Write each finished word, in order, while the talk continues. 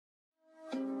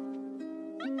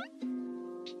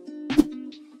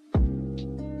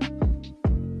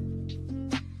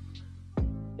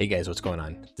Hey guys, what's going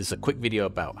on? This is a quick video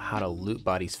about how to loot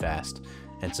bodies fast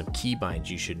and some keybinds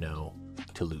you should know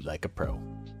to loot like a pro.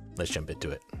 Let's jump into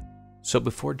it. So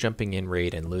before jumping in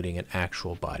raid and looting an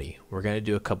actual body, we're going to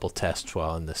do a couple tests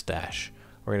while in the stash.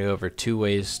 We're going to go over 2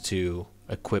 ways to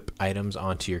equip items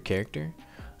onto your character,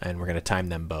 and we're going to time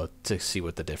them both to see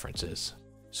what the difference is.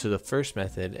 So the first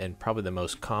method, and probably the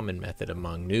most common method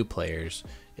among new players,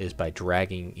 is by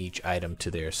dragging each item to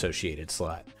their associated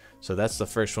slot. So that's the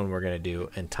first one we're going to do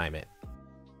and time it.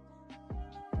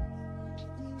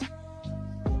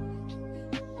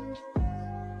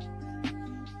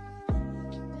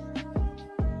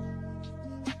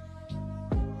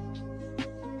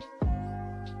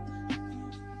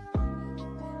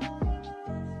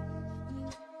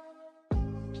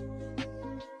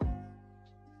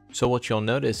 So what you'll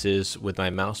notice is with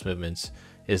my mouse movements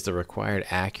is the required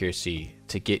accuracy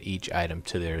to get each item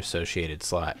to their associated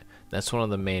slot. That's one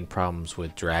of the main problems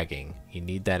with dragging. You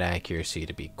need that accuracy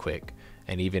to be quick,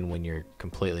 and even when you're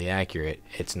completely accurate,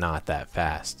 it's not that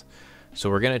fast.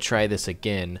 So we're going to try this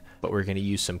again, but we're going to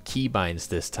use some keybinds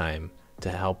this time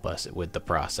to help us with the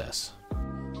process.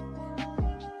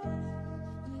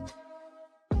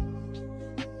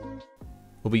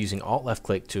 We'll be using Alt left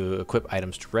click to equip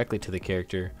items directly to the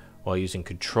character, while using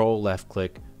Control left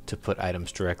click to put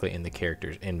items directly in the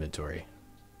character's inventory.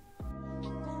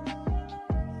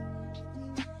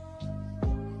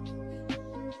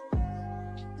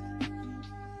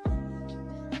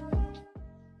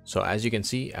 So as you can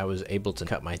see, I was able to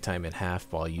cut my time in half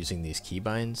while using these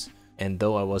keybinds, and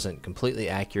though I wasn't completely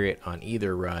accurate on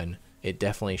either run, it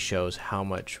definitely shows how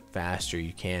much faster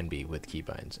you can be with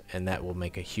keybinds, and that will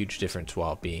make a huge difference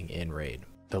while being in raid.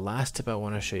 The last tip I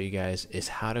want to show you guys is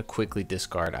how to quickly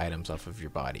discard items off of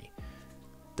your body.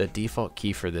 The default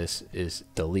key for this is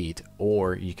delete,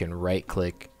 or you can right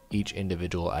click each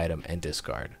individual item and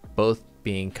discard. Both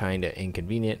being kinda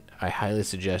inconvenient, I highly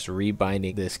suggest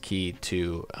rebinding this key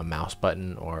to a mouse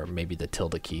button or maybe the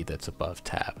tilde key that's above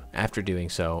tab. After doing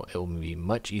so, it will be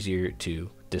much easier to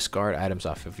discard items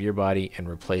off of your body and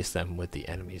replace them with the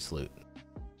enemy's loot.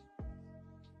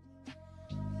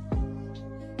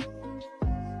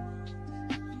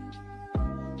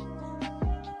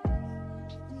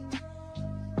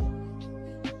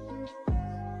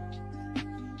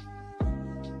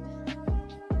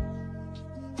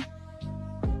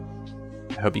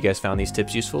 I hope you guys found these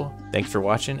tips useful. Thanks for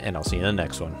watching, and I'll see you in the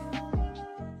next one.